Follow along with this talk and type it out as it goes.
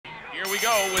we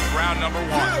go with round number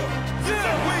 1.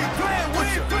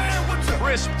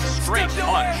 Crisp, straight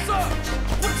punch.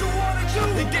 What you wanna do?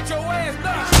 Get your ass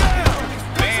knocked down.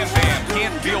 Bam Bam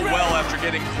can't feel well after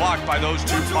getting clocked by those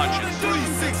 2 punches.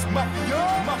 3-6 Mafia.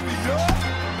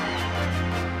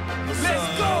 Let's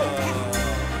go.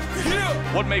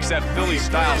 What makes that Philly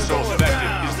style so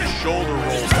effective is the shoulder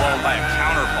rolls followed by a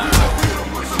counter punch.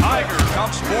 Tiger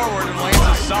comes forward and lands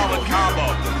a solid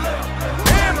combo.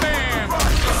 Bam Bam!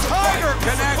 Tiger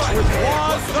connects with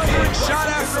one thundering shot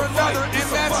after another, and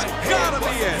that's gotta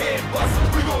be it.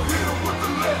 We gon' hit him with the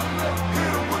left,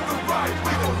 hit him with the right,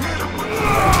 we gon' hit him with the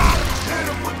left, hit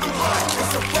him with the right.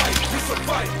 It's a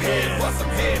fight, head bust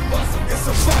him, head bust him. It's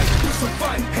a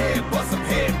fight, head bust him,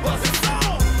 head bust him.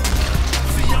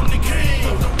 See, I'm the king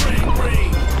of the ring.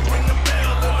 Ring the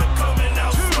bell, boy, coming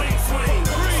out, swing.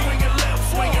 Swinging left,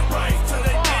 swinging right, to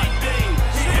the ding.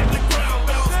 He hit the ground,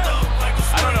 bounced up like a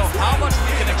I don't know how much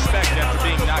we can expect after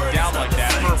being knocked down like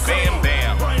that for Bam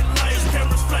Bam.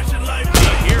 He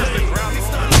hears the crowd.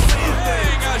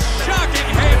 A shocking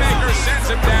haymaker sends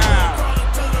him down.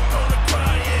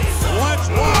 Let's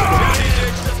watch as he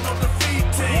digs.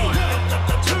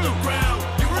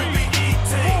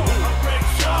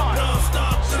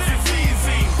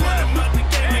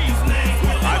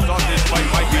 I thought this fight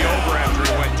might be over after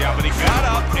he went down, but he got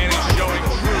up and is showing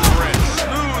true grit.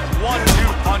 Smooth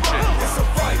 1-2 punches. It's a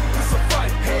fight,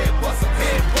 head bust him,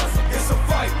 head bust him. It's a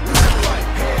fight,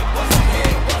 head bust him,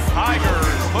 head bust him. Tiger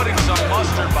is putting some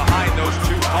mustard behind those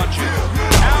 2 punches.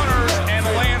 Counters and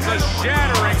lands a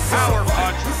shattering power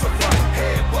punch.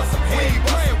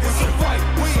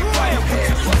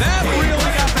 That really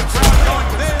got the crowd going.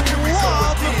 They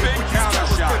love the big counter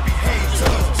shot.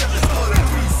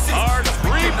 Hard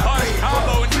 3-punch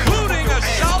combo, including a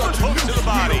solid hook to the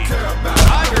body.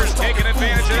 Tiger's taking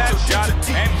advantage of that shot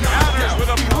and counters with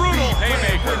a brutal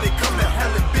haymaker.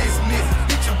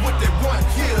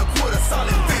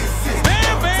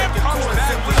 Bam Bam comes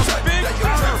back with a big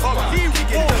counter hook. He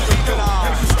won't leave it on.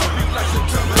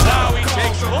 Now he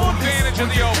takes full advantage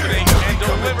of the opening and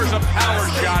delivers a power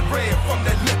shot.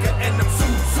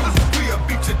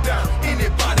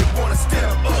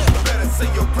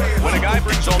 When a guy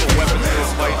brings all the weapons to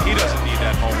this fight, he doesn't need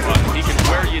that home run. He can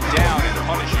wear you down and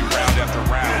punish you round after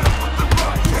round.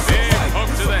 Big hook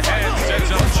to the head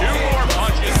sets up 2 more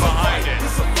punches behind it.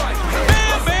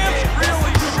 Bam Bam's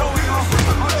really showing off his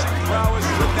punching prowess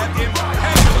with that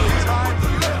impeccably timed.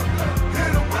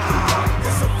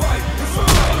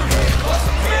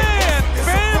 Man,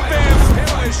 Bam Bam's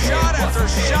hitting his shot after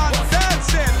shot.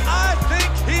 That's it. I think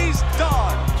he's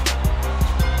done.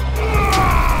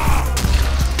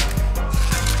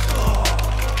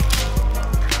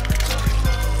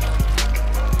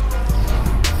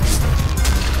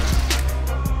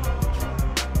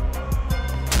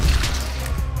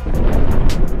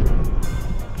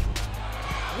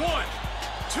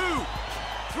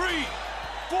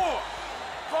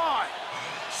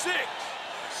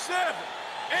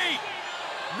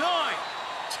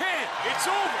 It's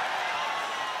over.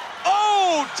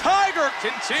 Oh, Tiger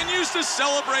continues to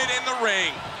celebrate in the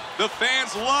ring. The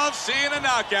fans love seeing a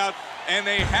knockout, and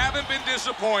they haven't been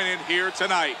disappointed here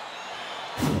tonight.